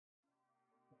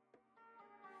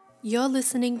You're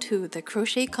listening to the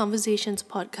Crochet Conversations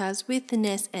podcast with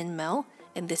Ines and Mel,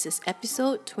 and this is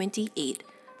episode 28,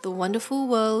 The Wonderful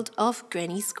World of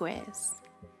Granny Squares.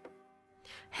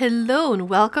 Hello and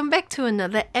welcome back to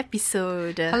another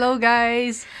episode. Hello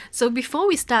guys! So before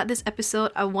we start this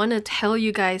episode, I want to tell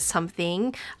you guys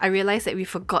something. I realized that we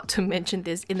forgot to mention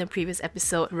this in the previous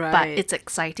episode, but Right. it's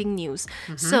exciting news.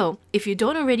 So if you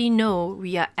don't already know,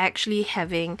 we are actually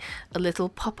having a little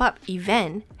pop-up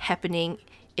event happening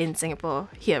in Singapore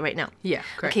here right now. Yeah,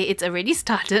 correct. Okay, it's already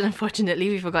started, unfortunately,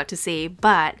 we forgot to say,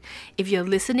 but if you're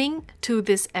listening to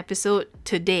this episode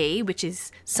today, which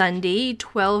is Sunday,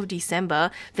 12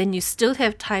 December, then you still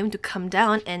have time to come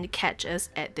down and catch us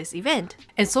at this event.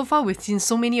 And so far we've seen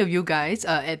so many of you guys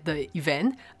at the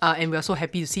event and we're so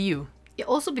happy to see you. Yeah,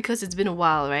 also because it's been a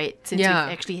while, right, since Yeah.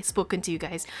 we've actually spoken to you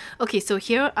guys. Okay, so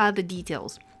here are the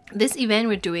details. This event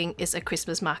we're doing is a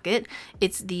Christmas market.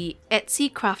 It's the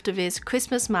Etsy Craftivist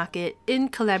Christmas Market in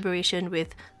collaboration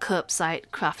with Curbside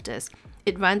Crafters.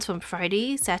 It runs from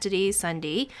Friday, Saturday,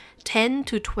 Sunday, 10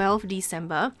 to 12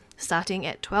 December, starting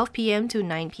at 12 p.m. to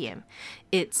 9 p.m.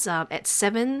 It's at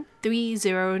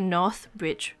 730 North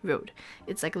Bridge Road.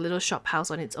 It's like a little shop house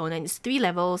on its own, and it's 3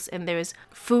 levels, and there is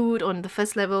food on the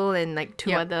first level and like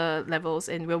 2 Yep. other levels,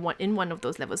 and we're in one of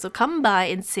those levels. So come by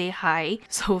and say hi.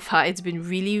 So far, it's been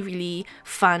really, really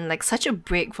fun. Like such a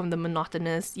break from the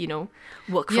monotonous,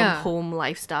 work from Yeah. home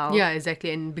lifestyle. Yeah,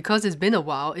 exactly. And because it's been a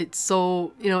while, it's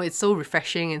so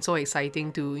refreshing and so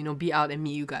exciting to, be out and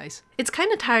meet you guys. It's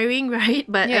kind of tiring, right?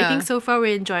 But I Yeah. think so far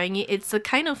we're enjoying it. It's a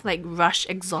kind of like rush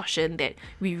exhaustion that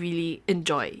we really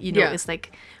enjoy. Yeah. It's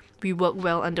like we work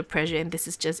well under pressure, and this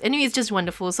is it's just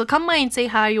wonderful. So come by and say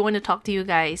hi. We want to talk to you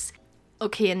guys.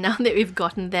 Okay, and now that we've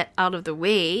gotten that out of the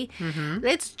way,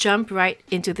 let's jump right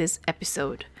into this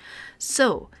episode.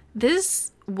 So,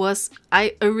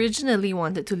 I originally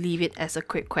wanted to leave it as a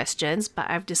quick questions, but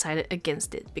I've decided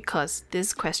against it because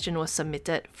this question was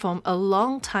submitted from a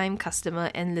long-time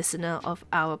customer and listener of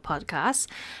our podcast,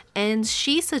 and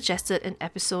she suggested an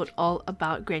episode all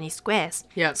about Granny Squares.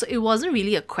 Yeah. So it wasn't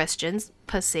really a question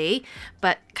per se,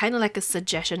 but kind of like a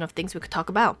suggestion of things we could talk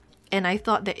about. And I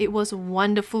thought that it was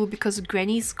wonderful because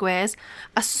Granny Squares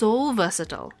are so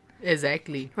versatile.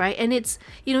 Exactly. Right, and it's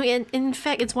and in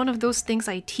fact it's one of those things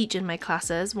I teach in my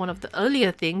classes, one of the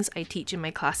earlier things I teach in my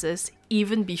classes,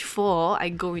 even before I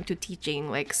go into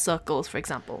teaching like circles, for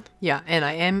example. Yeah, and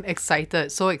I am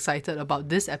so excited about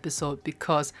this episode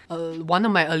because one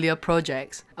of my earlier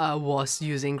projects was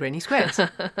using Granny Squares.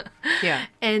 Yeah.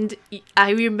 And I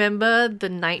remember the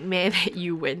nightmare that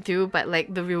you went through, but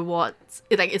like the rewards,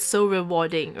 it's so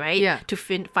rewarding, right? Yeah. To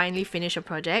finally finish a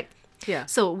project. Yeah.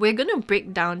 So we're going to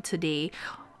break down today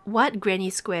what Granny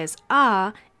Squares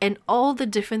are and all the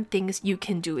different things you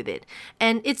can do with it.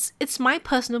 And it's my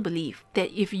personal belief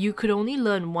that if you could only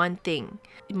learn one thing,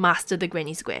 master the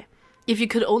Granny Square. If you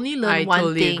could only learn I one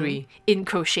totally thing agree. in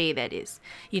crochet, that is,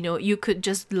 you could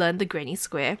just learn the Granny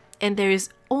Square, and there is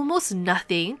almost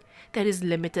nothing that is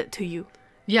limited to you.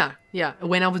 Yeah.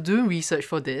 When I was doing research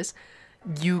for this,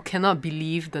 you cannot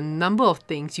believe the number of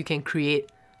things you can create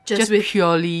just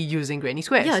purely using Granny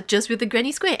Squares. Yeah, just with the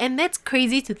Granny Square. And that's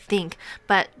crazy to think.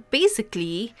 But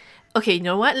basically, okay, you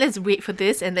know what? Let's wait for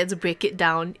this and let's break it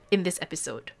down in this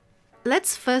episode.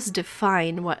 Let's first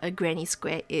define what a Granny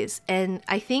Square is. And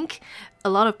I think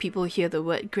a lot of people hear the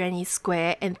word Granny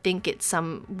Square and think it's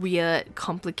some weird,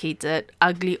 complicated,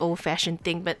 ugly, old-fashioned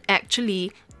thing. But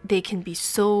actually, they can be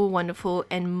so wonderful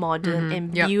and modern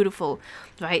and Yep. beautiful,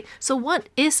 right? So what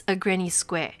is a Granny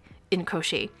Square in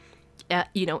crochet?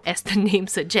 As the name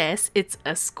suggests, it's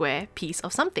a square piece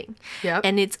of something. Yep.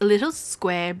 And it's a little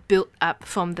square built up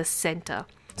from the center.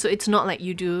 So it's not like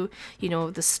you do,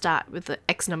 the start with the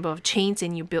X number of chains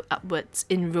and you build upwards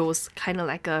in rows, kind of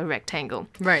like a rectangle.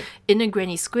 Right. In a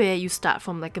Granny Square, you start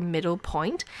from like a middle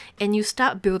point and you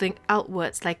start building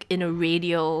outwards like in a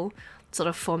radial sort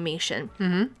of formation.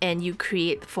 And you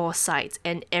create 4 sides.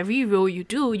 And every row you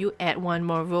do, you add 1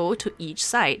 more row to each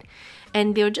side.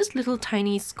 And they're just little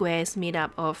tiny squares made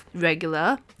up of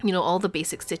regular, all the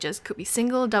basic stitches. Could be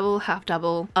single, double, half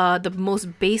double. The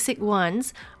most basic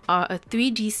ones are a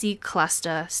 3DC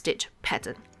cluster stitch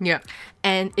pattern. Yeah.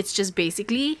 And it's just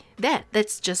basically that.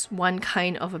 That's just one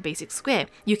kind of a basic square.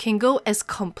 You can go as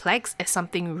complex as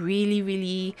something really,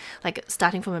 really, like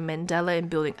starting from a mandala and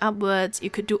building upwards. You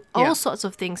could do all Yeah. sorts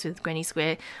of things with Granny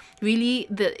Square. Really,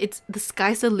 the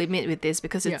sky's the limit with this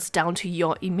because it's down to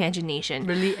your imagination.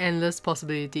 Really endless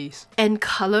possibilities. And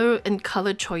color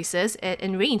choices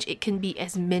and range. It can be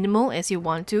as minimal as you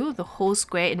want to, the whole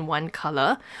square in one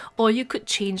color, or you could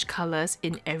change colors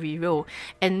in every row.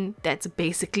 And that's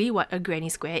basically what a granny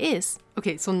square is.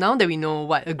 Okay, so now that we know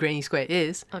what a granny square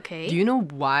is, Okay. do you know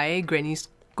why granny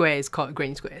square is called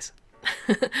granny squares?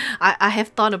 I have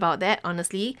thought about that,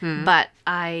 honestly, but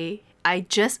I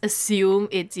just assume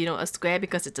it's, a square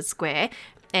because it's a square,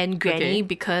 and granny Okay.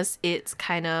 because it's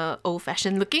kind of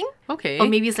old-fashioned looking. Okay. Or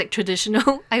maybe it's like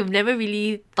traditional. I've never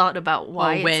really thought about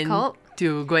why or when it's called.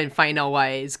 to go and find out why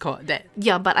it's called that.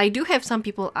 Yeah, but I do have some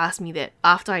people ask me that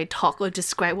after I talk or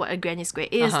describe what a granny square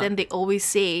is, then they always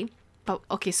say, but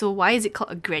okay, so why is it called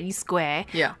a granny square?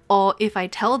 Yeah. Or if I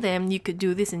tell them you could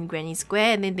do this in granny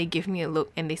square, and then they give me a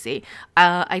look and they say,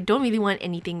 I don't really want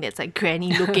anything that's like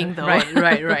granny looking though.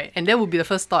 Right. And that would be the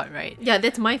first thought, right? Yeah,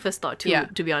 that's my first thought too, Yeah.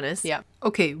 to be honest. Yeah.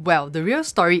 Okay, well, the real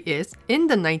story is in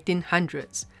the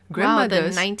 1900s, Wow, the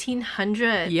grandmothers.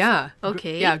 1900s. Yeah.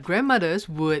 Okay. Yeah, grandmothers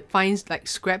would find like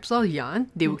scraps of yarn.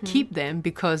 They would keep them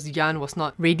because yarn was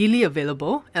not readily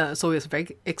available, so it was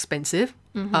very expensive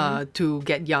to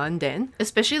get yarn then.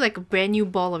 Especially like a brand new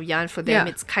ball of yarn for them,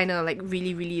 Yeah. it's kind of like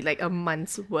really, really like a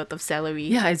month's worth of salary.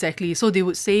 Yeah, exactly. So they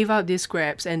would save up these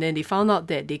scraps and then they found out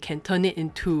that they can turn it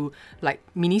into like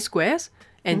mini squares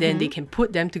and then they can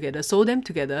put them together, sew them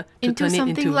together to Into turn it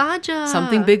something into larger.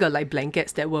 something bigger like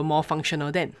blankets that were more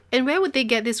functional then. And where would they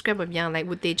get this scrap of yarn? Like,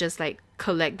 would they just like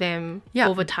collect them Yeah.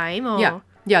 over time, or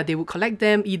Yeah, they would collect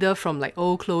them either from like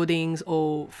old clothings,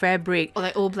 old fabric. or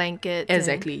like old blankets? and-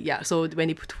 Exactly, yeah. So when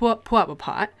they pull up a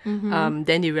part, then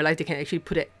they realize they can actually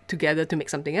put it together to make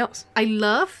something else. I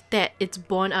love that it's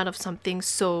born out of something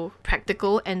so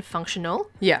practical and functional.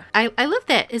 Yeah, I love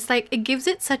that. It's like it gives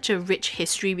it such a rich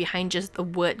history behind just the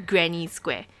word granny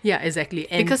square. yeah, exactly.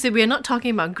 And Because we're not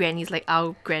talking about grannies like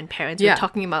our grandparents. Yeah. We're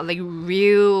talking about like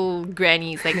real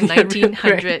grannies, like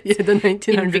 1900s. yeah, the 1900s,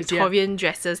 in yeah. Victorian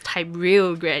dresses type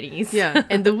real grannies. Yeah,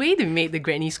 and the way they made the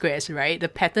granny squares, right? The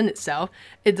pattern itself,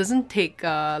 it doesn't take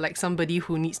like somebody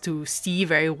who needs to see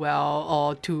very well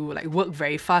or to like work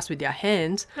very fast with their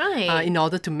hands Right. in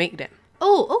order to make them.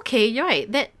 Oh, okay, you're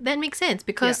right. That makes sense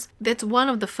because that's one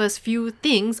of the first few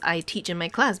things I teach in my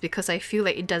class, because I feel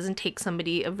like it doesn't take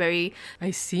somebody a very I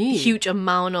see. huge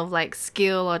amount of like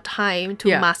skill or time to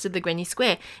Yeah. master the granny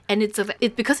square, and it's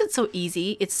because it's so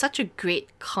easy. It's such a great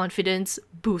confidence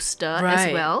booster as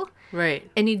Right. well, Right.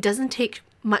 and it doesn't take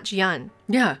much yarn,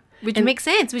 Yeah. which And- makes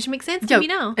sense. Which makes sense to me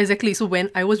now. Exactly. So when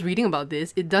I was reading about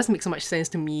this, it does make so much sense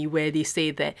to me where they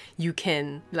say that you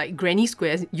can like granny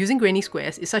squares. Using granny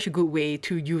squares is such a good way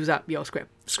to use up your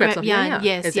scraps of yarn. Yeah,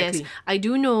 yes, exactly. yes. I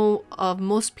do know of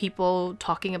most people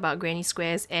talking about granny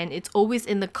squares, and it's always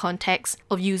in the context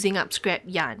of using up scrap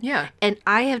yarn. Yeah. And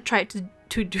I have tried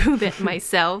to do that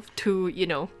myself to,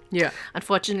 Yeah.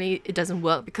 Unfortunately, it doesn't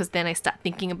work because then I start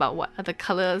thinking about what other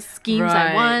color schemes I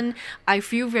Right. want. I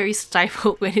feel very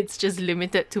stifled when it's just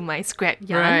limited to my scrap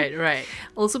yarn. Right.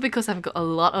 Also because I've got a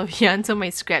lot of yarn, so my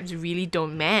scraps really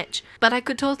don't match. But I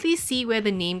could totally see where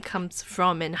the name comes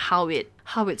from and how it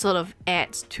sort of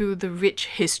adds to the rich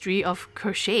history of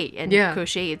crochet. And Yeah.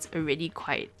 crochet, it's already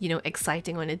quite,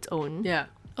 exciting on its own. Yeah.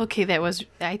 Okay,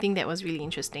 I think that was really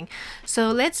interesting. So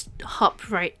let's hop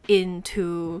right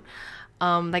into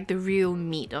like the real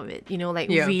meat of it,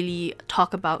 Yeah. really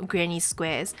talk about granny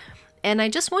squares. And I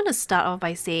just want to start off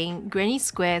by saying granny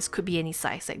squares could be any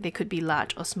size, like they could be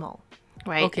large or small,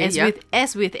 right? Okay, yeah.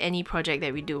 As with any project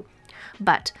that we do.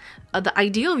 But the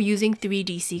idea of using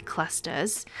 3DC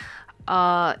clusters,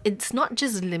 it's not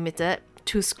just limited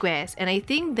to squares, and I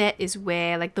think that is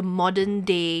where like the modern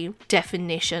day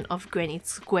definition of granny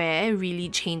square really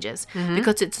changes,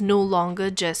 because it's no longer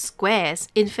just squares.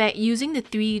 In fact, using the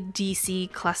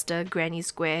 3DC cluster granny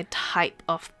square type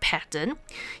of pattern,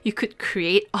 you could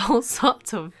create all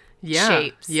sorts of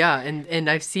shapes. Yeah, and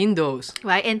I've seen those.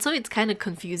 Right, and so it's kind of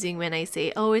confusing when I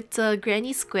say, oh, it's a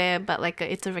granny square, but like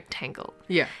it's a rectangle.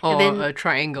 Yeah, or then- a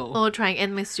triangle. Oh, trying,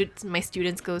 and my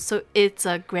students go, so it's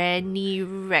a granny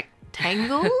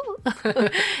rectangle,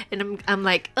 and I'm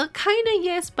like, kind of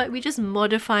yes, but we're just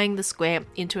modifying the square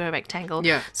into a rectangle.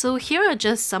 Yeah. So here are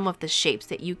just some of the shapes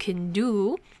that you can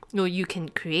do. Or you can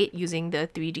create using the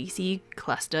 3DC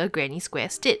cluster granny square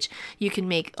stitch. You can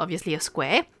make obviously a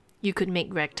square. You could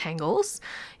make rectangles.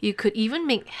 You could even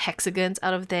make hexagons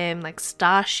out of them, like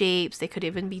star shapes. They could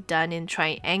even be done in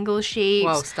triangle shapes.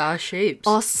 Wow, star shapes.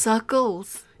 Or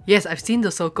circles. Yes, I've seen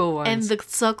the circle ones. And the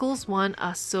circles one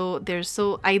are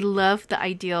I love the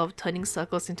idea of turning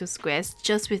circles into squares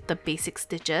just with the basic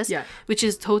stitches. Yeah. Which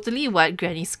is totally what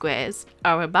granny squares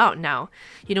are about now.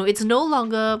 It's no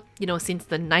longer, since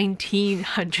the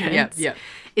 1900s. Yep.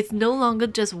 It's no longer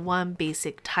just one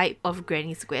basic type of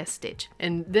granny square stitch.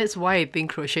 And that's why I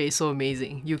think crochet is so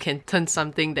amazing. You can turn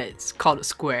something that's called a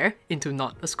square into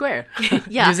not a square.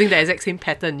 Yeah. Using the exact same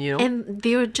pattern, you know? And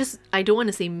there are just, I don't want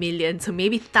to say millions, so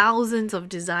maybe thousands of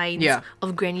designs Yeah.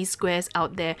 of granny squares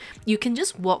out there. You can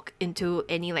just walk into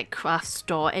any like craft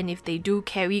store, and if they do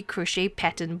carry crochet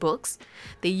pattern books,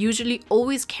 they usually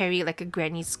always carry like a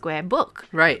granny square book,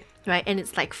 Right. right? And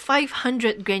it's like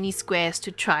 500 granny squares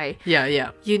to try. Yeah,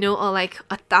 yeah. You know, or like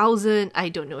 1,000. I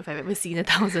don't know if I've ever seen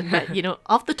 1,000, but you know,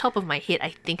 off the top of my head, I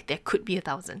think there could be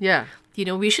 1,000. Yeah. You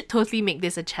know, we should totally make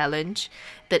this a challenge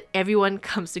that everyone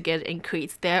comes together and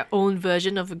creates their own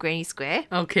version of a granny square.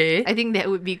 Okay. I think that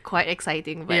would be quite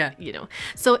exciting, but Yeah. you know.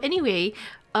 So anyway,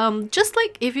 just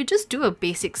like if you just do a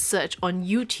basic search on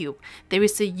YouTube, there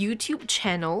is a YouTube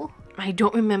channel. I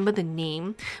don't remember the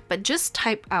name, but just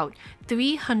type out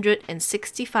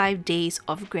 365 days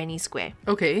of granny square.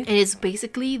 Okay. And it's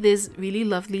basically this really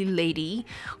lovely lady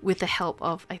with the help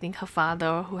of, I think, her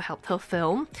father who helped her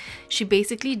film. She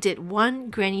basically did one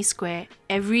granny square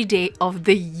every day of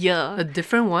the year. A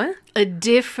different one? A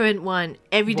different one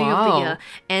every day of Wow. the year.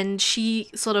 And she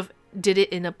sort of did it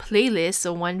in a playlist.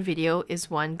 So one video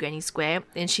is one granny square,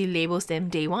 and she labels them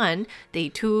day 1, day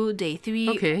 2, day 3,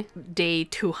 Okay. day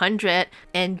 200,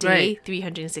 and day Right.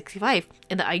 365.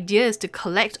 And the idea is to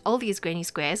collect all these granny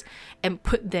squares and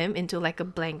put them into like a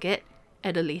blanket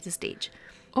at a later stage.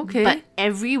 Okay. But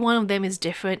every one of them is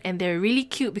different, and they're really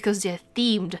cute because they're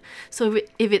themed. So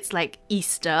if it's like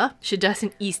Easter, she does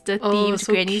an Easter themed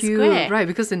granny square. Right,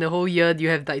 because in the whole year you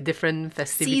have like different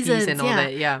festivities and all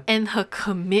that. Yeah. And her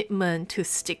commitment to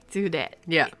stick to that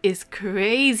Yeah. is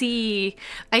crazy.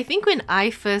 I think when I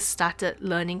first started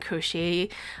learning crochet,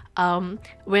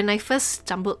 when I first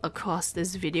stumbled across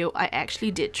this video, I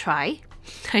actually did try.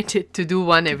 I did To do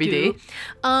one every day.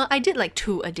 I did like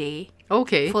 2 a day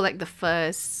Okay. for like the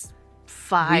first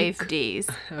 5 Week? days.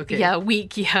 Okay. Yeah,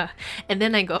 week, yeah. And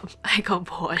then I got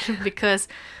bored because,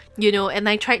 you know, and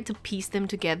I tried to piece them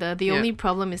together. The Yeah. only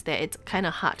problem is that it's kind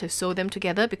of hard to sew them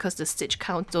together because the stitch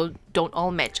counts don't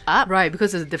all match up. Right,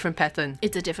 because it's a different pattern.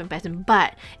 It's a different pattern,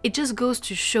 but it just goes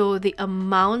to show the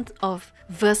amount of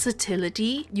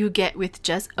versatility you get with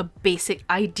just a basic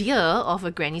idea of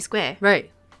a granny square.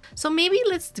 Right. So maybe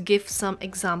let's give some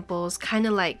examples, kind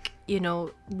of like, you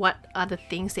know, what are the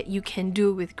things that you can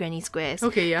do with granny squares.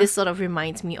 Okay, yeah. This sort of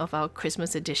reminds me of our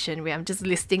Christmas edition where I'm just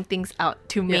listing things out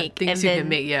to make. things and you then, can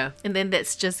make, yeah. And then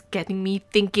that's just getting me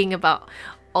thinking about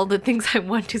all the things I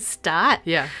want to start.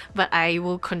 Yeah. But I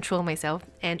will control myself,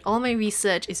 and all my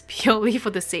research is purely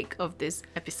for the sake of this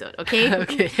episode, okay?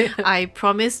 Okay. I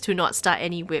promise to not start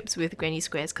any whips with granny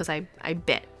squares because I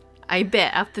bet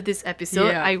after this episode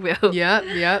Yeah. I will. Yeah,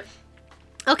 yeah.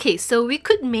 Okay, so we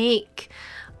could make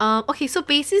so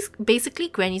basically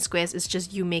granny squares is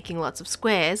just you making lots of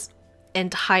squares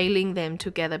and tiling them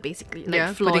together, basically, like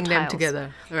Yeah, floor putting them tiles,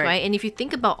 together, right. And if you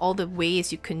think about all the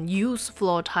ways you can use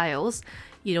floor tiles,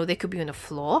 you know, they could be on the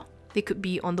floor, they could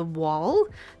be on the wall,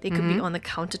 they could be on the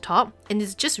countertop, and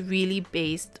it's just really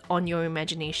based on your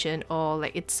imagination, or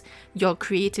like it's your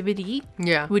creativity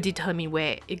Yeah. would determine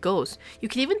where it goes. You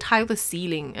can even tile the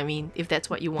ceiling, I mean, if that's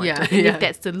what you want, Yeah, and yeah. if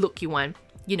that's the look you want.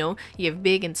 You know, you have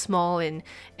big and small and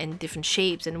different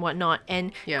shapes and whatnot,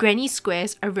 and Yeah. granny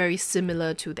squares are very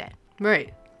similar to that.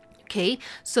 Right. Okay,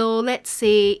 so let's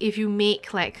say if you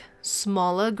make like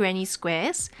smaller granny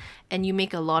squares and you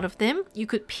make a lot of them, you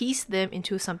could piece them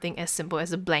into something as simple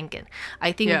as a blanket.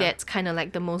 I think Yeah. that's kind of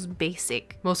like the most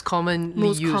basic, Most commonly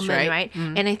most used, common, right?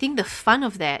 And I think the fun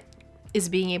of that is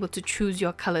being able to choose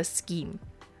your color scheme.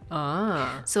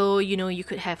 Ah. So, you know, you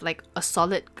could have like a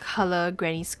solid color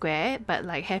granny square, but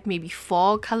like have maybe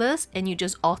 4 colors, and you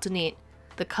just alternate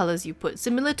the colors you put,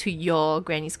 similar to your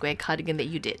granny square cardigan that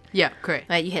you did. Yeah, correct.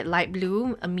 Right, you had light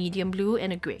blue, a medium blue,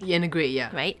 and a grey. Yeah, and a grey, yeah.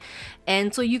 Right?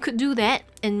 And so you could do that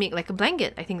and make like a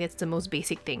blanket. I think that's the most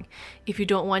basic thing. If you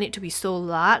don't want it to be so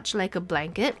large like a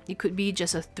blanket, it could be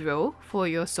just a throw for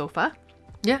your sofa.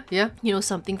 Yeah, yeah. You know,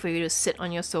 something for you to sit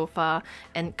on your sofa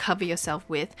and cover yourself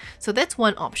with. So that's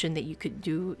one option that you could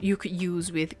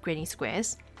use with granny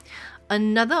squares.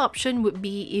 Another option would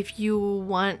be if you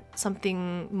want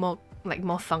something more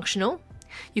functional.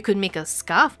 You could make a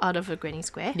scarf out of a granny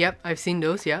square. Yep, I've seen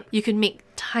those, yeah. You can make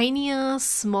tinier,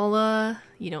 smaller,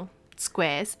 you know,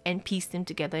 squares and piece them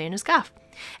together in a scarf.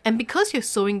 And because you're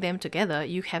sewing them together,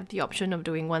 you have the option of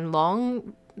doing one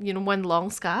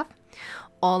long scarf,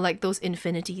 or like those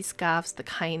infinity scarves, the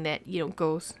kind that, you know,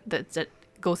 goes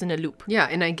in a loop. Yeah,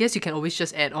 and I guess you can always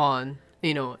just add on,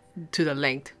 you know, to the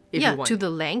length if you want. To the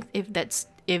length if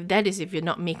if you're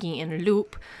not making it in a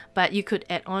loop, but you could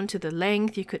add on to the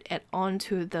length, you could add on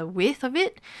to the width of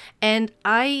it. And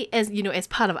as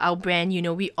part of our brand,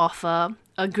 we offer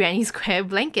a granny square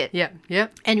blanket. Yeah.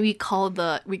 And we call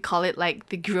it like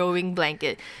the growing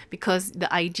blanket, because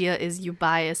the idea is you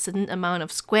buy a certain amount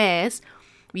of squares,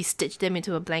 we stitch them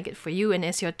into a blanket for you, and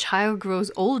as your child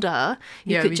grows older,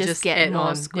 you could just get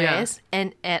more squares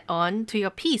and add on to your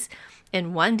piece.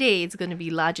 And one day it's going to be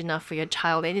large enough for your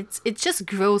child, and it just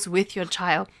grows with your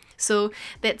child. So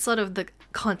that's sort of the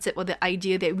concept or the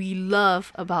idea that we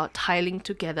love about tiling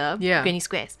together granny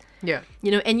squares. Yeah.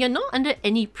 And you're not under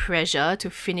any pressure to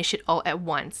finish it all at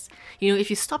once. If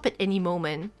you stop at any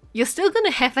moment, you're still going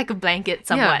to have like a blanket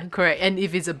somewhat. Yeah, correct. And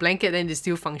if it's a blanket, then it's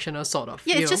still functional, sort of.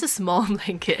 Yeah, it's just a small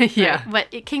blanket. Yeah. Right? But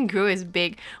it can grow as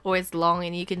big or as long,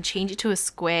 and you can change it to a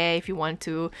square if you want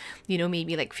to,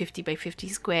 maybe like 50 by 50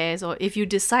 squares. Or if you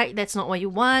decide that's not what you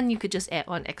want, you could just add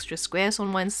on extra squares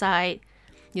on one side,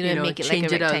 and make it like a rectangle.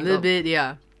 Change it a little bit,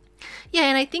 yeah. Yeah,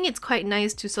 and I think it's quite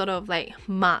nice to sort of like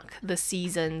mark the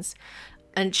seasons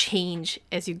and change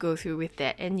as you go through with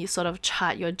that, and you sort of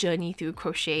chart your journey through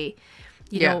crochet.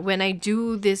 When I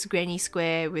do this granny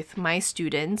square with my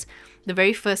students, the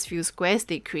very first few squares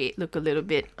they create look a little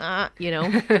bit, Right.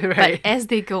 But as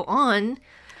they go on,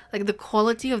 like the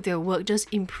quality of their work just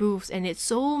improves, and it's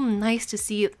so nice to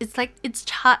see. It's like it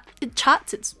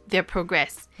charts their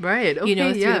progress. Right.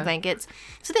 Okay. Through the blankets.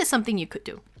 So that's something you could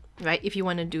do, right? If you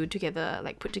want to do together,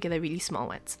 like put together really small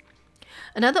ones.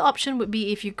 Another option would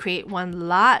be if you create one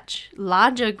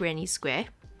larger granny square.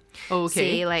 Okay.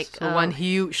 Say like one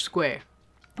huge square.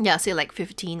 Yeah, say like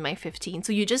 15 by 15.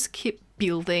 So you just keep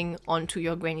building onto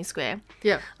your granny square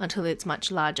until it's much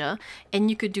larger.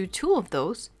 And you could do 2 of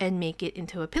those and make it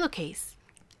into a pillowcase.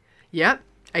 Yeah,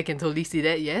 I can totally see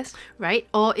that, yes. Right?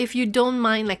 Or if you don't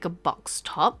mind like a box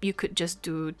top, you could just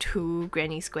do 2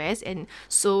 granny squares and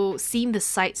seam the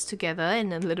sides together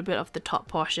and a little bit of the top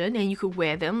portion, and you could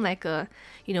wear them like a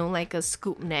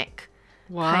scoop neck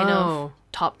kind of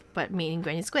top, but made in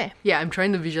granny square. Yeah, I'm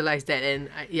trying to visualize that, and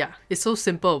it's so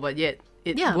simple, but yet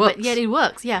it works. But yet it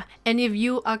works, yeah. And if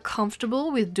you are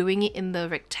comfortable with doing it in the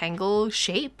rectangle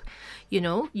shape,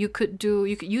 you could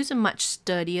use a much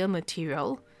sturdier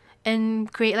material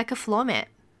and create like a floor mat.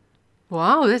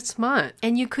 Wow, that's smart.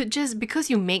 And you could just, because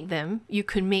you make them, you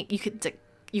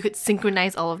could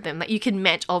synchronize all of them. Like you can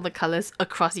match all the colors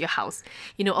across your house,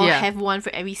 or have one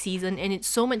for every season, and it's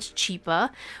so much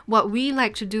cheaper. What we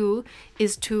like to do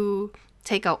is to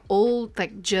take our old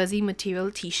like jersey material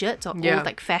t-shirts or old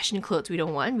like fashion clothes we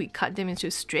don't want, we cut them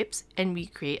into strips and we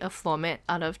create a floor mat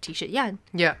out of t-shirt yarn.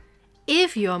 Yeah.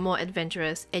 If you're more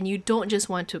adventurous and you don't just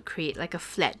want to create like a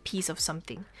flat piece of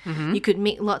something, you could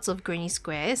make lots of granny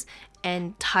squares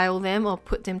and tile them or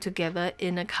put them together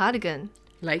in a cardigan.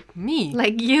 Like me.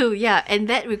 Like you, yeah. And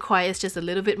that requires just a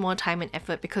little bit more time and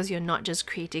effort, because you're not just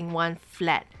creating one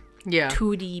flat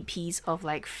 2D piece of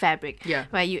like fabric. Yeah.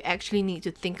 Right? You actually need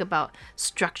to think about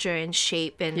structure and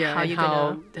shape and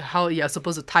how you're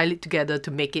supposed to tile it together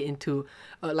to make it into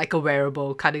like a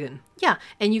wearable cardigan. Yeah.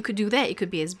 And you could do that. It could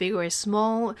be as big or as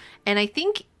small. And I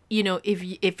think,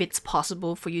 if it's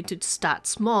possible for you to start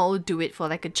small, do it for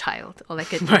like a child or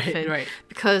like an infant. Right.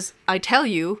 Because I tell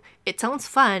you, it sounds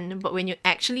fun, but when you're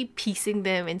actually piecing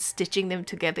them and stitching them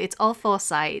together, it's all 4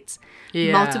 sides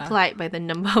multiplied by the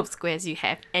number of squares you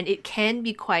have. And it can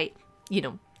be quite,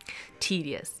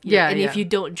 tedious. And if you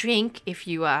don't drink, if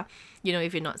you are...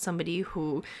 if you're not somebody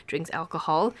who drinks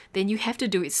alcohol, then you have to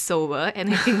do it sober,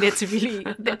 and I think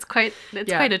that's quite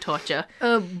a torture.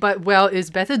 But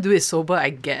it's better to do it sober, I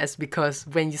guess, because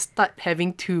when you start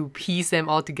having to piece them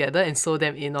all together and sew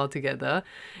them in all together,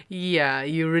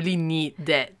 you really need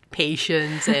that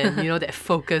patience and that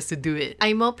focus to do it.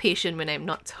 I'm more patient when I'm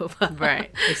not sober.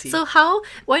 Right, I see. So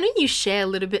why don't you share a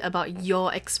little bit about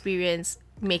your experience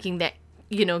making that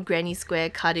granny square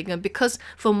cardigan? Because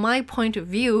from my point of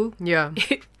view,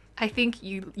 I think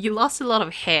you lost a lot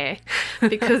of hair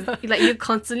because you're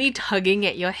constantly tugging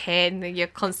at your hair and you're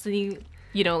constantly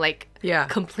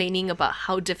complaining about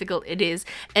how difficult it is,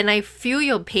 and I feel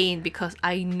your pain because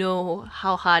I know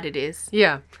how hard it is.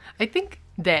 I think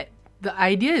that the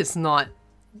idea is not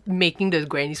making the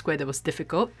granny square that was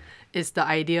difficult. It's the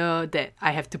idea that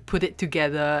I have to put it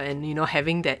together and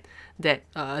having that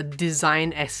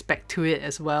design aspect to it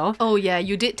as well. Oh yeah,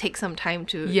 you did take some time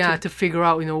to figure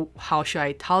out how should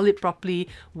I tile it properly,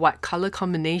 what color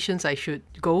combinations I should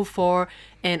go for,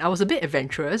 and I was a bit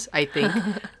adventurous. I think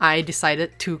I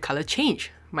decided to color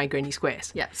change my granny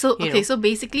squares. Yeah. So You okay, know. so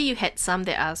basically you had some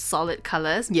that are solid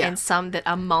colors Yeah. and some that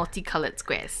are multicolored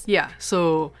squares. Yeah,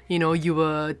 so you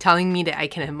were telling me that I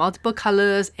can have multiple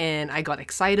colors, and I got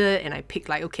excited, and I picked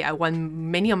like, okay, I want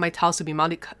many of my tiles to be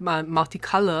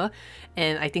multicolor,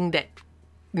 and I think that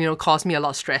caused me a lot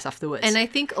of stress afterwards. And I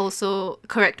think also,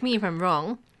 correct me if I'm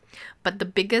wrong, but the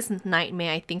biggest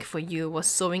nightmare I think for you was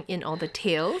sewing in all the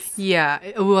tails. Yeah,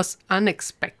 it was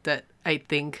unexpected. I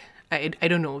think I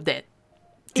don't know that.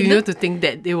 It To think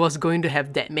that it was going to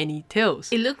have that many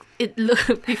tails. It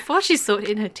looked before she sewed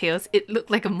in her tails, it looked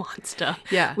like a monster.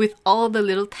 Yeah. With all the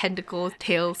little tentacle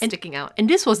tails sticking out. And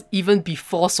this was even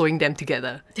before sewing them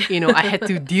together. I had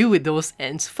to deal with those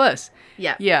ends first.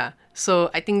 Yeah. Yeah. So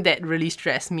I think that really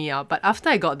stressed me out. But after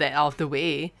I got that out of the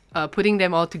way, putting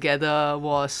them all together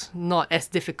was not as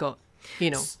difficult.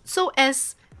 So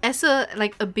as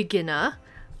a beginner,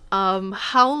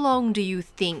 how long do you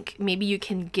think, maybe you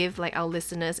can give like our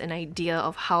listeners an idea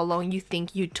of how long you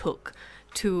think you took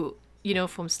to,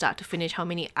 from start to finish, how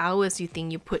many hours you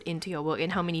think you put into your work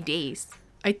and how many days?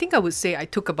 I think I would say I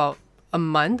took about a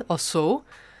month or so.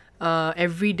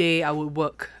 Every day I would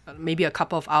work maybe a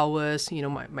couple of hours,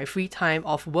 my free time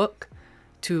off work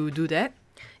to do that.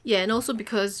 Yeah, and also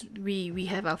because we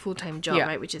have our full-time job, Yeah.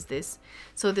 right, which is this.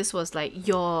 So this was like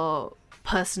your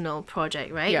personal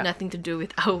project, right? Yeah. Nothing to do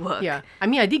with our work. Yeah, I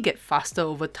mean, I did get faster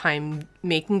over time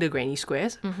making the granny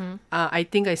squares. I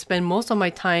think I spent most of my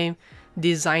time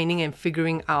designing and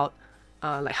figuring out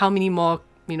like how many more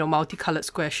multicolored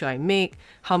squares should I make,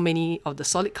 how many of the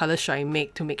solid colors should I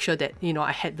make to make sure that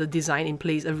I had the design in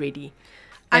place already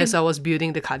as I was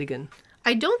building the cardigan.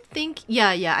 I don't think, yeah,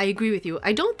 I agree with you.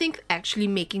 I don't think actually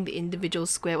making the individual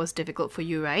square was difficult for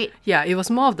you, right? Yeah, it was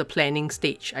more of the planning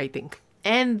stage, I think.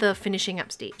 And the finishing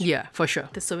up stage. Yeah, for sure.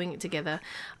 The sewing it together.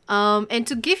 And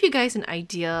to give you guys an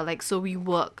idea, like, so we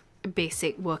work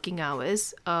basic working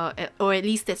hours, or at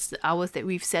least that's the hours that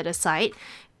we've set aside.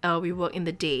 We work in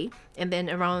the day, and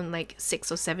then around like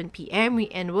 6 or 7 p.m. we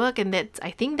end work, and I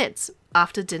think that's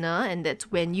after dinner, and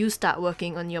that's when you start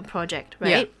working on your project,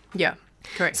 right? Yeah,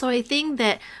 correct. So I think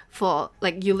that for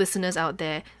like you listeners out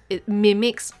there, it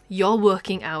mimics your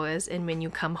working hours, and when you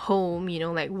come home,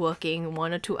 like working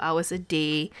 1 or 2 hours a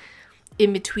day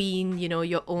in between,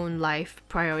 your own life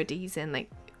priorities and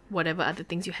like whatever other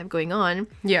things you have going on.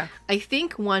 Yeah. I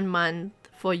think 1 month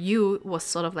for you was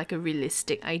sort of like a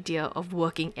realistic idea of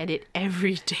working at it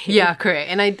every day. Yeah, correct.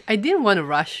 And I didn't want to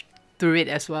rush through it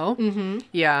as well. Mm-hmm.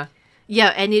 Yeah.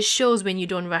 Yeah, and it shows when you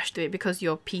don't rush through it because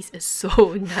your piece is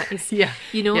so nice. Yeah.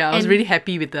 Yeah, I was really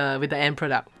happy with the end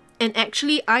product. And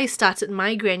actually, I started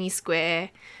my granny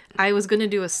square. I was going to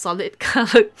do a solid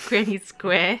colored granny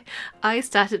square. I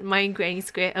started my granny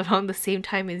square around the same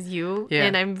time as you. Yeah.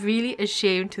 And I'm really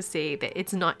ashamed to say that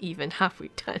it's not even halfway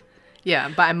done. Yeah,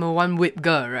 but I'm a one whip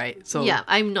girl, right? So Yeah,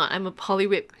 I'm not. I'm a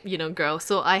polywhip, girl.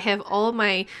 So I have all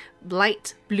my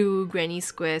light blue granny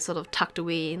squares sort of tucked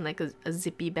away in like a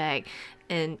zippy bag.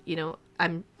 And,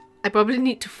 I probably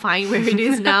need to find where it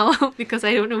is now because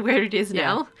I don't know where it is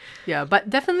now. Yeah, but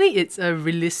definitely it's a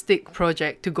realistic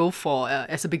project to go for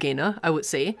as a beginner, I would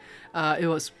say. It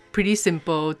was pretty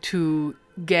simple to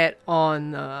get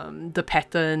on the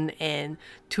pattern and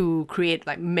to create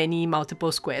like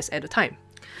multiple squares at a time.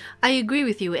 I agree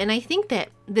with you, and I think that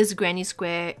this granny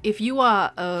square, if you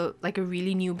are a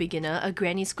really new beginner, a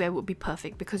granny square would be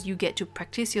perfect because you get to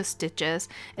practice your stitches,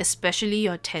 especially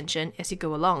your tension as you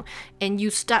go along, and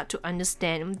you start to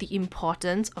understand the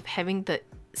importance of having the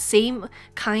same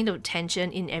kind of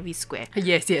tension in every square.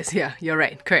 Yes, yeah, you're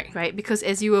right, correct. Right, because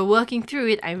as you were working through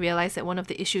it, I realized that one of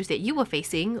the issues that you were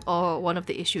facing, or one of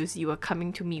the issues you were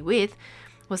coming to me with,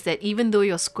 was that even though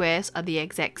your squares are the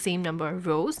exact same number of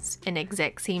rows and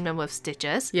exact same number of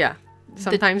stitches, Yeah,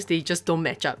 sometimes they just don't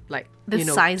match up. Like the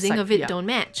sizing of it don't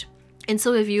match. And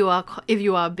so if you are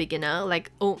a beginner,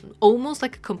 like almost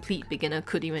like a complete beginner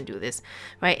could even do this,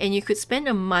 right? And you could spend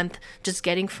a month just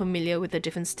getting familiar with the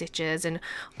different stitches. And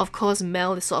of course,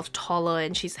 Mel is sort of taller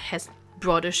and she has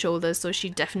broader shoulders, so she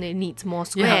definitely needs more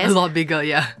squares. Yeah, a lot bigger,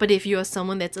 yeah. But if you're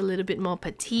someone that's a little bit more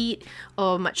petite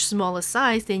or much smaller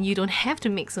size, then you don't have to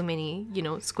make so many,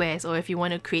 squares. Or if you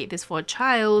want to create this for a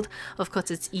child, of course,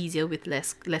 it's easier with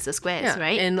lesser squares,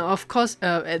 right? And of course,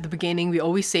 at the beginning, we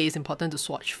always say it's important to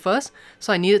swatch first.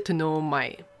 So I needed to know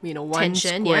my, one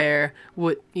Tension, square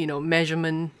would,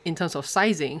 measurement in terms of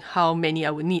sizing, how many I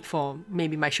would need for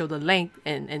maybe my shoulder length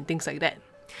and things like that.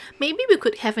 Maybe we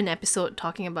could have an episode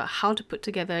talking about how to put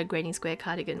together a granny square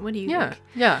cardigan. What do you think?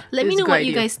 Yeah. Let me it's a know good what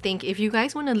you idea. guys think. If you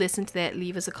guys want to listen to that,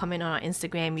 leave us a comment on our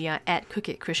Instagram. We are at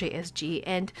Cricket Crochet SG.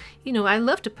 And, I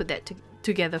love to put that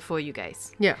together for you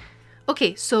guys. Yeah.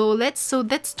 Okay, so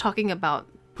that's talking about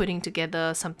putting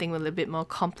together something a little bit more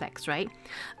complex, right?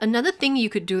 Another thing you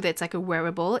could do that's like a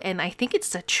wearable, and I think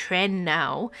it's a trend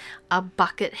now, are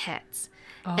bucket hats.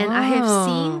 And I have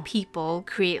seen people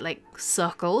create like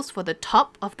circles for the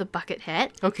top of the bucket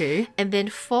hat. Okay. And then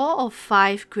 4 or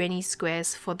 5 granny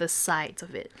squares for the sides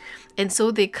of it. And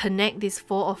so they connect these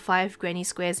 4 or 5 granny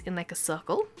squares in like a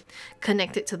circle,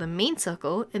 connect it to the main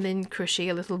circle, and then crochet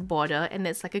a little border, and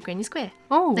that's like a granny square.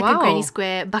 Oh, like wow. a granny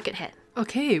square bucket hat.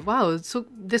 Okay, wow. So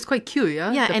that's quite cute,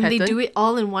 yeah? Yeah, the and they pattern? do it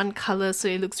all in one color, so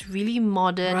it looks really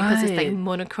modern because it's like Right.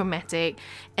 monochromatic.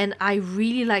 And I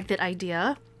really like that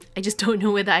idea. I just don't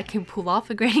know whether I can pull off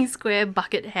a granny square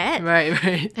bucket hat. Right,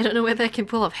 right. I don't know whether I can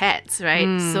pull off hats,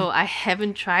 right? So I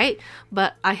haven't tried,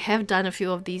 but I have done a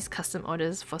few of these custom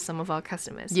orders for some of our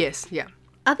customers. Yes, yeah.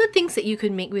 Other things that you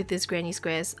could make with these granny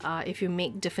squares are if you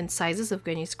make different sizes of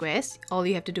granny squares, all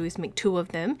you have to do is make 2 of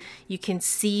them. You can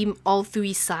seam all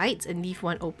 3 sides and leave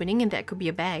one opening, and that could be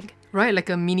a bag. Right, like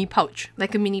a mini pouch.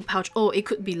 Like a mini pouch. Oh, it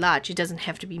could be large. It doesn't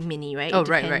have to be mini, right? Oh, It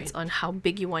right, depends right. on how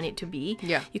big you want it to be.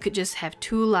 Yeah. You could just have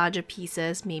 2 larger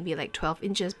pieces, maybe like 12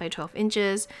 inches by 12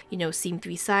 inches, seam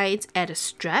 3 sides, add a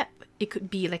strap. It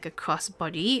could be like a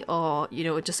crossbody or,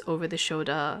 just over the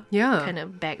shoulder Yeah. kind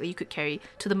of bag that you could carry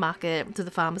to the market, to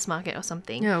the farmer's market or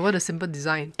something. Yeah, what a simple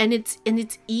design. And it's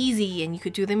easy, and you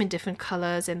could do them in different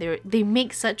colors, and they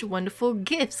make such wonderful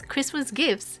gifts, Christmas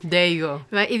gifts. There you go.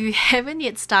 Right, if you haven't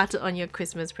yet started on your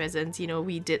Christmas presents,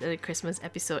 we did a Christmas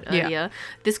episode Yeah. earlier.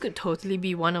 This could totally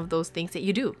be one of those things that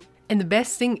you do. And the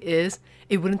best thing is,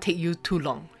 it wouldn't take you too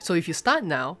long. So if you start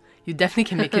now, you definitely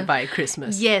can make it by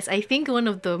Christmas. Yes, I think one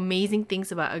of the amazing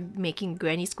things about making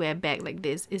granny square bag like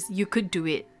this is you could do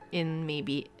it in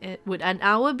maybe, would an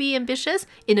hour be ambitious?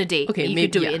 In a day. Okay, you maybe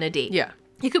could do yeah. it in a day. Yeah.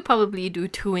 You could probably do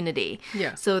 2 in a day.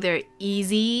 Yeah. So they're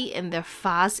easy and they're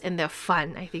fast and they're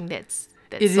fun. I think that's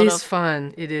It sort is of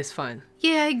fun. It is fun.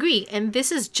 Yeah, I agree. And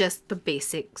this is just the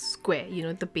basic square,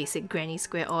 the basic granny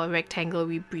square or rectangle.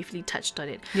 We briefly touched on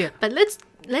it. Yeah. But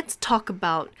let's talk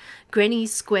about granny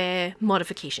square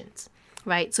modifications.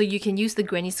 Right, so you can use the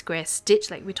granny square stitch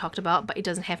like we talked about, but it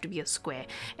doesn't have to be a square.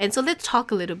 And so let's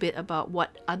talk a little bit about what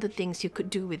other things you could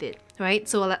do with it, right?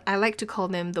 So I like to call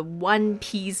them the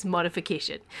one-piece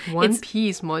modification. One It's-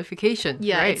 piece modification.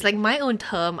 yeah, right. it's like my own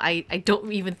term. I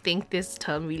don't even think this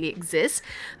term really exists,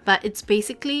 but it's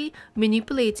basically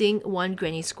manipulating one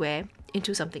granny square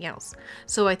into something else.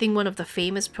 So I think one of the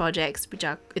famous projects,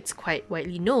 it's quite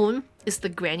widely known, is the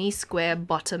granny square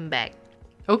bottom bag.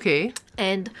 Okay.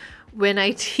 And when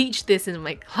I teach this in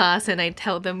my class and I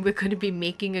tell them we're going to be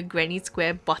making a granny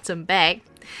square bottom bag,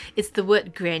 it's the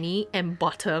word granny and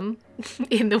bottom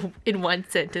in one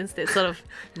sentence that sort of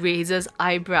raises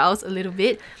eyebrows a little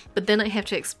bit. But then I have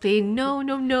to explain, no,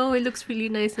 it looks really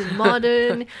nice and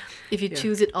modern. If you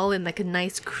choose it all in like a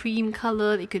nice cream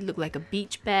color, it could look like a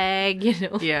beach bag,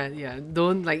 Yeah, yeah.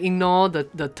 Don't ignore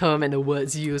the term and the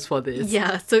words used for this.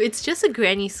 Yeah, so it's just a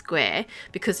granny square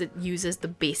because it uses the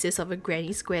basis of a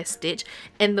granny square stitch,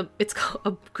 and it's called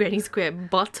a granny square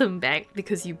bottom bag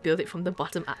because you build it from the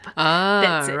bottom up. Ah,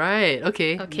 That's it. right.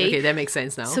 Okay. Okay. Okay, that makes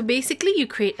sense now. So basically you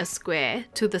create a square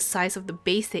to the size of the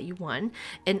base that you want,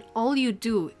 and all you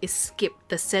do is skip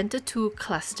the center 2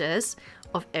 clusters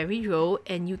of every row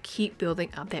and you keep building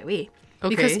up that way.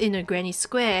 Because Okay. in a granny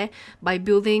square, by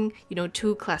building,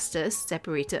 2 clusters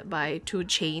separated by 2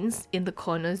 chains in the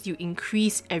corners, you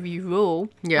increase every row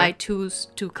Yeah. by two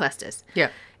clusters. Yeah.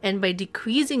 And by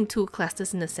decreasing 2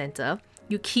 clusters in the center,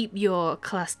 you keep your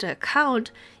cluster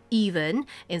count even,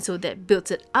 and so that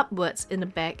builds it upwards in a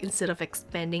bag instead of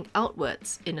expanding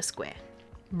outwards in a square.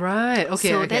 Right. Okay.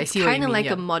 So okay. I that's see what you kind of mean, like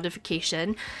yeah. a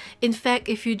modification. In fact,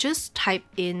 if you just type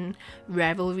in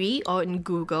Ravelry or in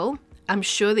Google, I'm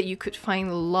sure that you could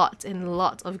find lots and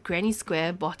lots of granny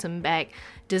square bottom bag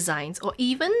designs, or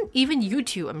even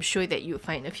YouTube. I'm sure that you'll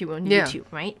find a few on Yeah. YouTube,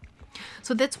 right?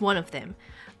 So that's one of them.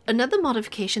 Another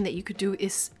modification that you could do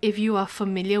is if you are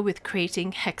familiar with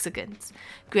creating hexagons,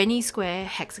 granny square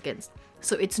hexagons.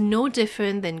 So it's no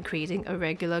different than creating a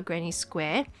regular granny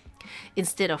square.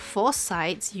 Instead of 4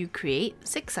 sides, you create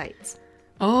 6 sides.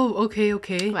 Oh, okay,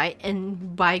 okay. Right,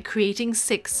 and by creating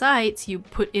 6 sides, you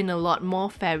put in a lot more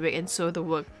fabric, and so the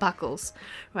work buckles,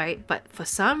 right? But for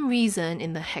some reason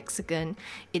in the hexagon,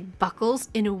 it buckles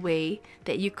in a way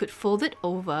that you could fold it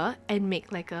over and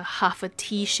make like a half a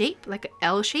T shape, like an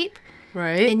L shape,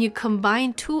 Right. and you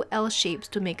combine 2 L shapes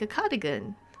to make a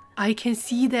cardigan. I can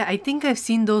see that. I think I've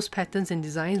seen those patterns and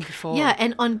designs before. Yeah,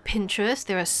 and on Pinterest,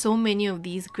 there are so many of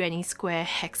these granny square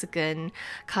hexagon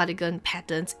cardigan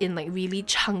patterns in like really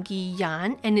chunky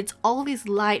yarn, and it's all these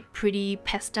light, pretty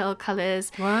pastel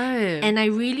colors. Right. And I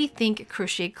really think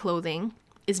crochet clothing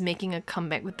is making a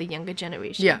comeback with the younger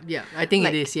generation. Yeah. I think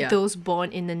Like it is, yeah. those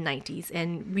born in the 90s,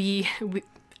 and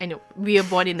I know we are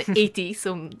born in the 80s,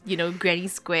 so you know, granny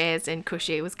squares and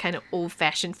crochet was kind of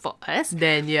old-fashioned for us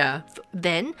Then, yeah.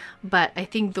 then, but I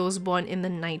think those born in the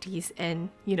 90s and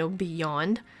you know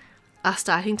beyond are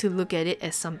starting to look at it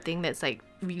as something that's like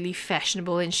really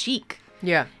fashionable and chic.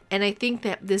 Yeah. And I think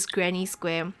that this granny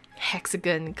square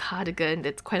hexagon cardigan,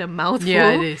 that's quite a mouthful,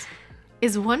 Yeah, it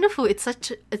is. wonderful. It's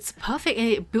perfect, and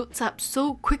it builds up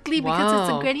so quickly because it's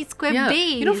a Wow. granny square Yeah.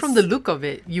 base. You know, from the look of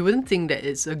it, you wouldn't think that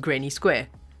it's a granny square,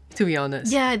 to be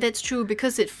honest. Yeah, that's true,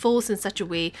 because it folds in such a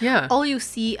way. Yeah. All you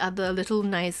see are the little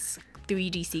nice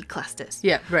 3DC clusters.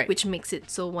 Yeah, right. Which makes it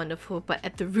so wonderful. But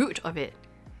at the root of it,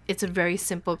 it's a very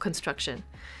simple construction.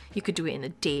 You could do it in a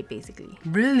day, basically.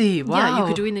 Really? Wow. Yeah, you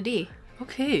could do it in a day.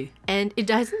 Okay. And it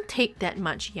doesn't take that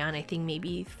much yarn. I think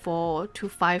maybe 400 to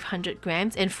 500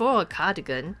 grams. And for a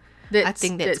cardigan, I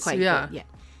think that's quite yeah. good. Yeah.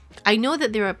 I know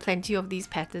that there are plenty of these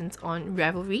patterns on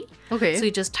Ravelry. Okay. So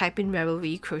you just type in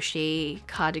Ravelry crochet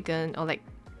cardigan or like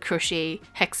crochet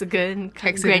hexagon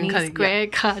granny square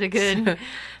cardigan.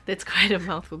 That's quite a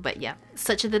mouthful, but yeah.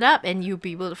 Search it up and you'll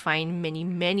be able to find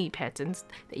many patterns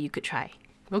that you could try.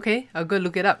 Okay, I'll go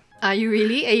look it up. Are you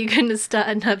really? Are you going to start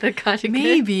another cardigan?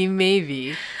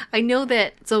 Maybe. I know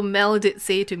that. So Mel did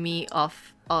say to me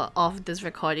off this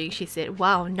recording, she said,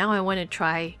 wow, now I want to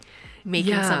try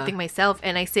making Yeah. something myself.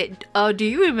 And I said, oh, do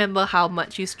you remember how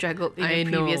much you struggled in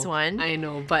the previous one? I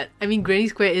know, but I mean, granny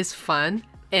square is fun,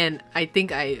 and I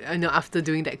think I know after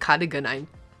doing that cardigan, I'm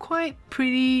quite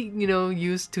pretty,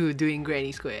 used to doing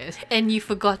granny squares. And you've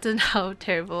forgotten how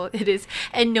terrible it is.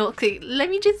 And no, okay, let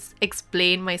me just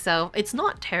explain myself. It's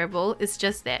not terrible. It's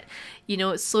just that,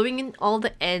 sewing in all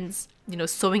the ends,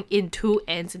 sewing in 2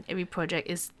 ends in every project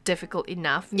is difficult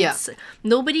enough. Yeah.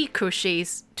 Nobody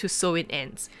crochets to sew in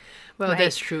ends. Well, right?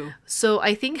 that's true. So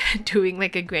I think doing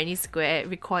like a granny square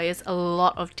requires a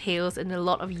lot of tails and a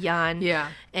lot of yarn. Yeah.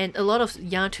 And a lot of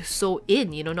yarn to sew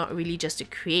in, not really just to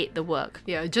create the work.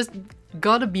 Yeah, just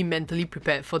gotta be mentally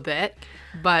prepared for that.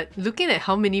 But looking at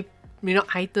how many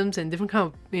items and different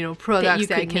kind of products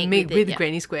that I can make with yeah.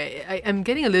 granny square, I'm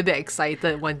getting a little bit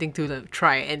excited wanting to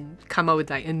try and come up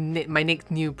with like my next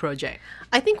new project.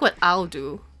 I think what I'll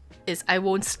do is I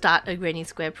won't start a granny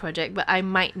square project, but I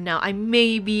might now. I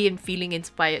may be feeling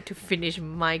inspired to finish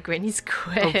my granny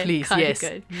square Oh please,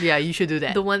 cardigan. yes. Yeah, you should do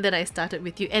that. The one that I started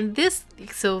with you. And this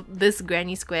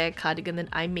granny square cardigan that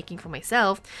I'm making for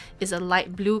myself is a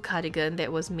light blue cardigan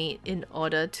that was made in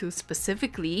order to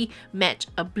specifically match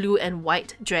a blue and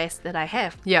white dress that I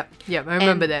have. Yeah, I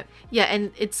remember that. Yeah,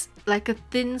 and it's like a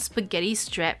thin spaghetti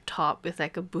strap top with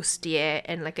like a bustier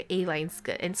and like an A-line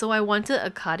skirt. And so I wanted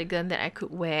a cardigan that I could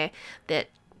wear that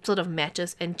sort of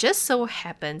matches, and just so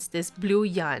happens this blue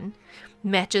yarn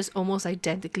matches almost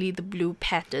identically the blue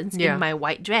patterns Yeah. in my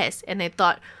white dress. And I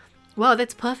thought, wow,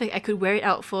 that's perfect. I could wear it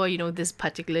out for, this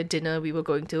particular dinner we were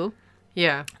going to.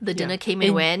 Yeah. The dinner yeah. came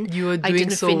and went. You were I doing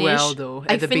didn't so finish. well though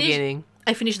at the beginning.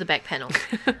 I finished the back panel.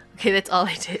 Okay, that's all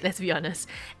I did, let's be honest.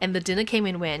 And the dinner came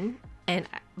and went, and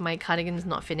my cardigan is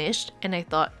not finished. And I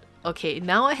thought, okay,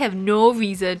 now I have no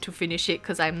reason to finish it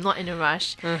because I'm not in a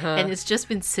rush. And it's just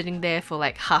been sitting there for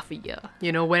like half a year.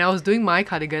 When I was doing my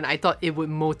cardigan, I thought it would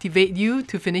motivate you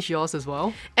to finish yours as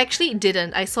well. Actually, it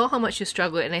didn't. I saw how much you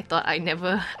struggled, and I thought I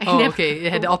never. Okay.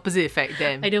 It had the opposite effect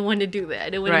then. I don't want to do that. I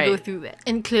don't want to go Right. through that.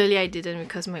 And clearly I didn't,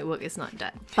 because my work is not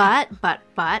done.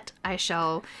 But I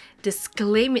shall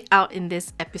disclaim it out in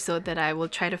this episode that I will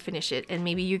try to finish it, and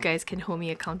maybe you guys can hold me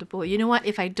accountable. You know what?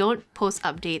 If I don't post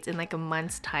updates in like a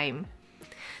month's time,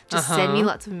 just send me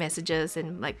lots of messages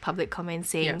and like public comments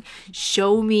saying, Yeah.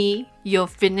 show me your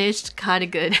finished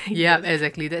cardigan. Yeah,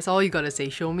 exactly. That's all you gotta say.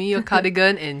 Show me your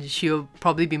cardigan, and she'll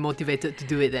probably be motivated to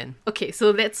do it then. Okay,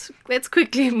 so let's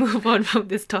quickly move on from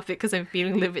this topic because I'm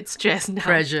feeling a little bit stressed now.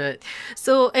 Pressured.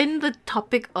 So in the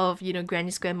topic of,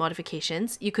 granny square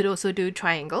modifications, you could also do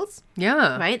triangles,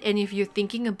 Yeah. right? And if you're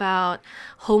thinking about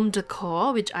home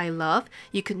decor, which I love,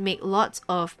 you could make lots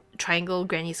of triangle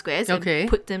granny squares Okay. and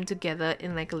put them together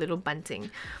in like a little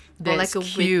bunting. Or That's like a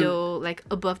cute. window, like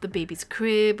above the baby's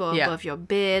crib or Yeah. above your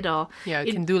bed, or Yeah,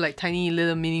 you can do like tiny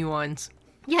little mini ones.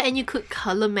 yeah, and you could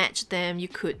color match them. You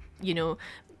could,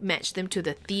 match them to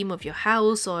the theme of your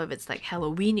house, or if it's like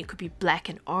Halloween, it could be black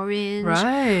and orange.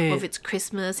 Right. Or if it's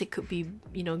Christmas, it could be,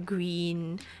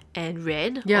 green and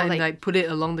red. Yeah, or and like put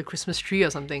it along the Christmas tree or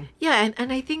something. yeah,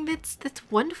 and I think that's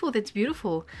wonderful, that's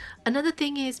beautiful. Another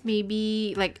thing is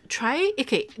maybe like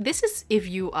this is if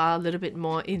you are a little bit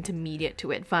more intermediate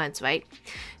to advanced, right?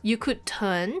 You could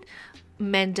turn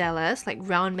mandalas, like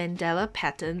round mandala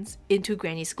patterns, into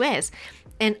granny squares.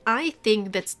 And I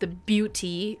think that's the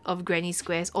beauty of granny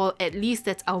squares, or at least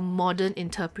that's our modern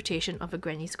interpretation of a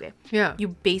granny square. Yeah. You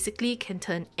basically can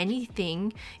turn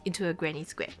anything into a granny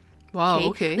square. Wow,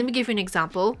 okay. Let me give you an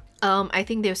example. I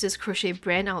think there's this crochet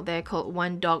brand out there called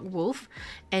One Dog Wolf,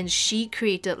 and she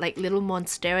created like little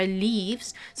Monstera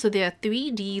leaves. So they are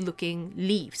 3D looking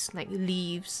leaves, like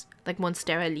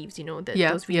Monstera leaves,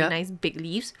 those really nice big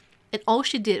leaves. And all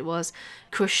she did was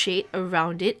crochet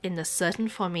around it in a certain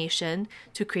formation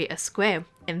to create a square.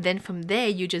 And then from there,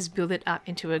 you just build it up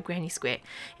into a granny square.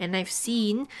 And I've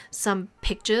seen some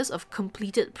pictures of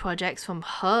completed projects from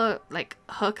her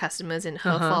customers and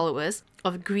her followers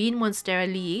of green Monstera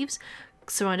leaves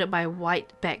surrounded by a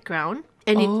white background.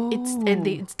 And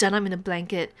it's done up in a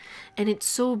blanket, and it's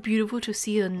so beautiful to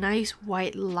see a nice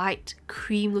white light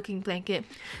cream looking blanket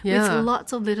with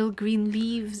lots of little green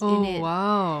leaves in it. Oh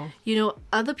wow.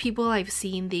 Other people I've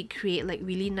seen, they create like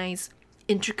really nice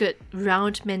intricate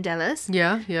round mandalas.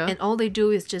 Yeah. And all they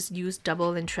do is just use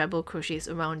double and treble crochets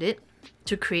around it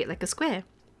to create like a square.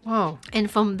 Wow. And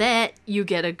from that you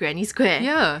get a granny square.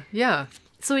 Yeah.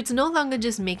 So it's no longer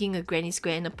just making a granny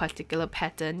square in a particular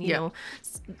pattern, you know.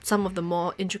 Some of the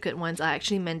more intricate ones are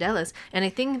actually mandalas. And I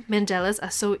think mandalas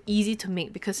are so easy to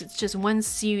make because it's just one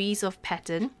series of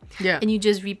pattern. Yeah. And you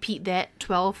just repeat that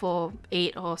 12 or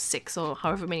 8 or 6 or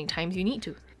however many times you need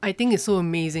to. I think it's so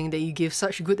amazing that you give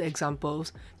such good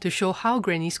examples to show how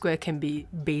granny square can be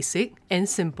basic and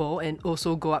simple and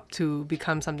also go up to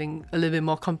become something a little bit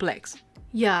more complex.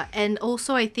 Yeah, and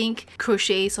also I think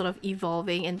crochet is sort of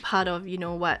evolving, and part of,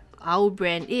 what our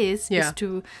brand is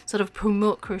to sort of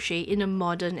promote crochet in a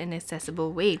modern and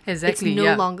accessible way. Exactly,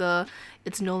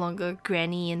 It's no longer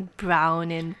granny and brown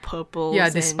and purple. Yeah,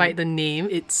 despite the name,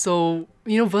 it's so,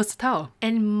 versatile.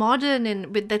 And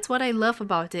modern, but that's what I love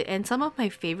about it. And some of my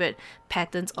favorite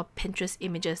patterns or Pinterest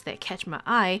images that catch my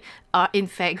eye are in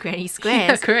fact granny squares.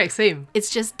 Yeah, correct, same.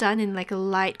 It's just done in like a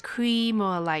light cream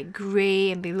or a light grey,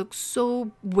 and they look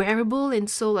so wearable and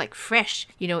so like fresh.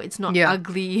 It's not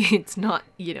ugly. It's not,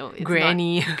 it's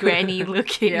granny. not granny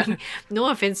looking. No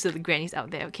offense to the grannies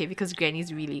out there, okay? Because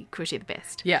grannies really crochet the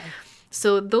best. Yeah.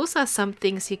 So those are some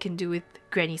things you can do with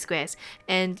granny squares.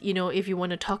 And, if you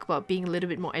want to talk about being a little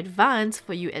bit more advanced,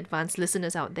 for you advanced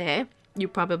listeners out there, you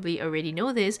probably already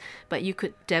know this, but you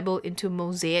could dabble into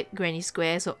mosaic granny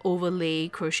squares or overlay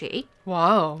crochet.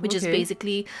 Wow. Which is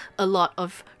basically a lot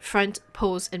of front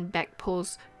post and back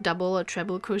post double or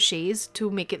treble crochets to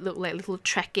make it look like little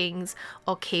trackings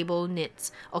or cable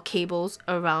knits or cables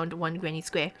around one granny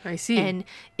square. I see. And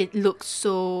it looks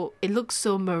so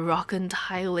Moroccan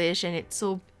tile-ish, and it's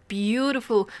so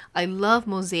beautiful. I love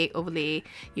mosaic overlay,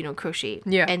 crochet.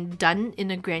 Yeah. And done in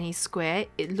a granny square,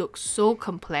 it looks so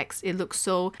complex. It looks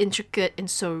so intricate and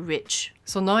so rich.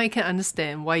 So now I can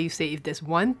understand why you say if there's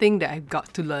one thing that I've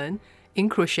got to learn in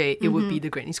crochet, it would be the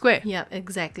granny square. Yeah,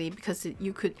 exactly. Because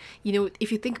you could,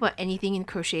 if you think about anything in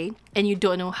crochet and you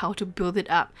don't know how to build it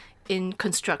up in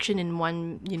construction in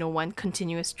one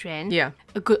continuous strand,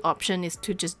 a good option is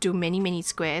to just do many, many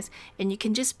squares, and you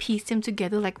can just piece them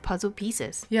together like puzzle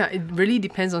pieces. Yeah, it really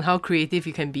depends on how creative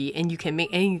you can be, and you can make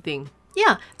anything.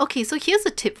 Yeah. Okay, so here's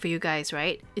a tip for you guys,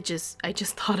 right? I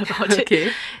just thought about it.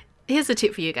 Okay. Here's a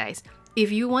tip for you guys.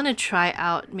 If you want to try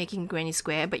out making granny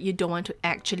square, but you don't want to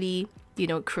actually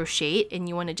crochet it and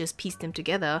you want to just piece them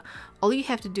together, all you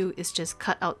have to do is just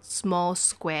cut out small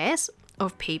squares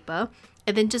of paper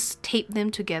and then just tape them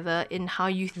together in how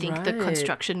you think the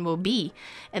construction will be.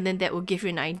 And then that will give you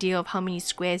an idea of how many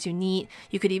squares you need.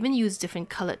 You could even use different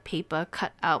colored paper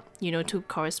cut out, to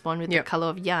correspond with the color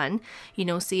of yarn.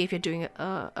 Say if you're doing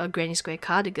a granny square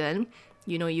cardigan,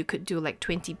 you could do like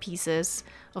 20 pieces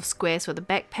of squares for the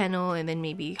back panel, and then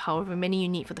maybe however many you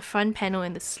need for the front panel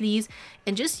and the sleeves,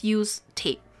 and just use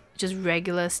tape, just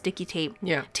regular sticky tape.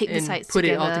 Yeah. Tape the sides put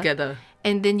together. it all together.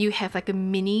 And then you have like a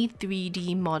mini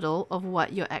 3D model of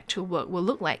what your actual work will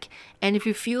look like. And if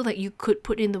you feel like you could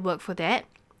put in the work for that,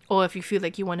 or if you feel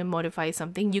like you want to modify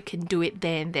something, you can do it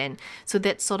there and then. So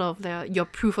that's sort of your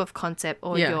proof of concept,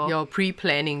 or your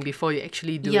pre-planning before you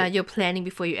actually do it. Yeah, you're planning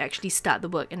before you actually start the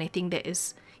work. And I think that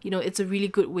is, it's a really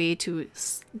good way to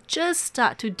just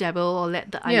start to dabble or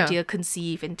let the idea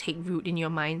conceive and take root in your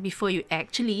mind before you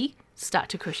actually start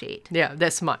to crochet it. Yeah,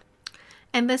 that's smart.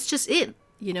 And that's just it.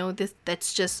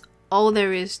 That's just all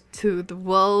there is to the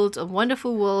world, a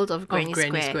wonderful world of Granny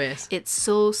Squares. It's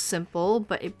so simple,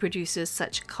 but it produces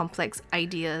such complex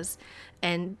ideas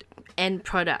and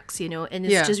products, and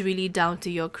it's just really down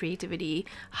to your creativity,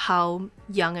 how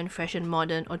young and fresh and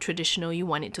modern or traditional you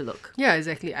want it to look. Yeah,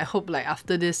 exactly. I hope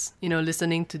after this,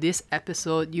 listening to this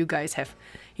episode, you guys have,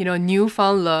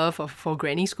 newfound love for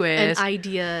Granny Squares. And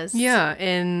ideas. Yeah,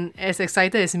 and as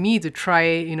excited as me to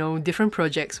try, different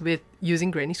projects with using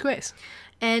Granny Squares.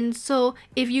 And so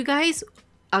if you guys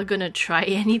are gonna try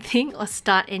anything or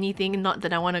start anything, not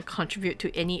that I want to contribute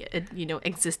to any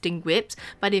existing whips,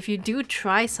 but if you do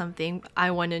try something,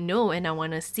 I want to know and I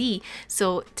want to see.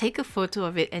 So take a photo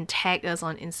of it and tag us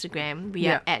on Instagram. We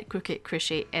are at Crooked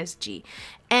Crochet SG.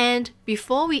 And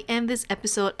before we end this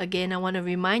episode, again, I want to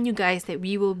remind you guys that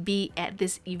we will be at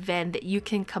this event that you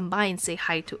can come by and say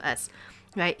hi to us.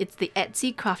 Right, it's the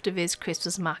Etsy Crafterviz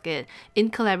Christmas Market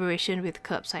in collaboration with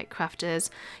Curbside Crafters.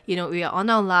 We are on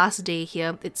our last day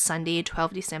here. It's Sunday,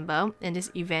 12 December, and this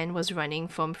event was running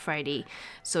from Friday.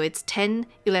 So it's 10,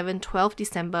 11, 12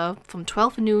 December from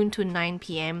 12 noon to 9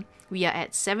 p.m. We are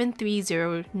at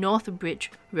 730 North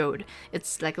Bridge Road.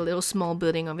 It's like a little small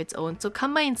building of its own. So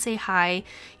come by and say hi.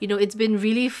 It's been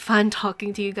really fun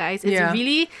talking to you guys.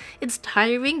 It's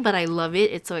tiring, but I love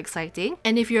it. It's so exciting.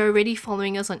 And if you're already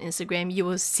following us on Instagram, you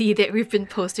will see that we've been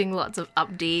posting lots of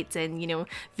updates and,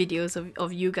 videos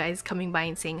of you guys coming by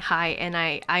and saying hi. And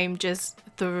I'm just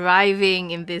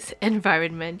thriving in this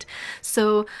environment.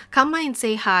 So come by and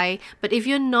say hi. But if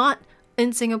you're not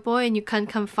in Singapore and you can't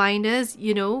come find us,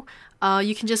 you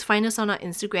can just find us on our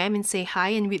Instagram and say hi,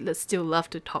 and we'd still love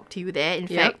to talk to you there. In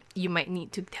fact, you might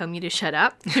need to tell me to shut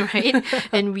up, right?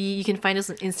 And you can find us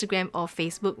on Instagram or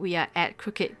Facebook. We are at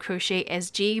Crooked Crochet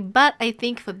SG, but I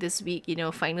think for this week,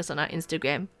 find us on our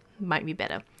Instagram might be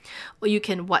better. Or you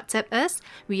can WhatsApp us.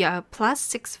 We are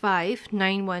 +65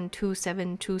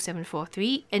 9127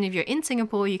 2743. And if you're in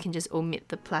Singapore, you can just omit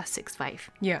the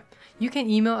 +65. Yeah. You can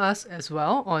email us as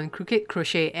well on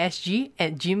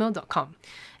crookedcrochetsg@gmail.com.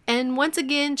 And once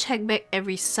again, check back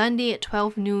every Sunday at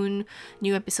 12 noon.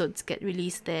 New episodes get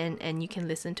released then, and you can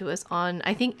listen to us on,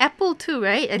 I think, Apple too,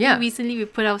 right? I think recently we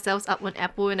put ourselves up on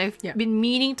Apple, and I've been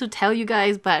meaning to tell you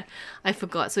guys, but I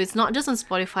forgot. So it's not just on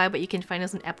Spotify, but you can find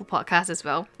us on Apple Podcasts as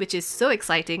well, which is so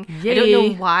exciting. Yay. I don't know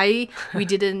why we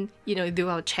didn't, do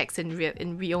our checks and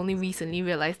we only recently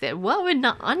realized that, we're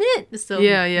not on it. So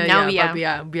now we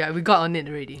are. We got on it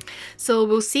already. So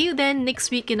we'll see you then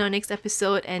next week in our next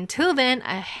episode. Until then,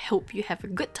 I hope you have a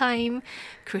good time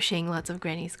crocheting lots of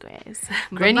Granny Squares.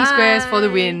 Granny Squares for the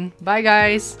win. Bye,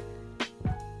 guys.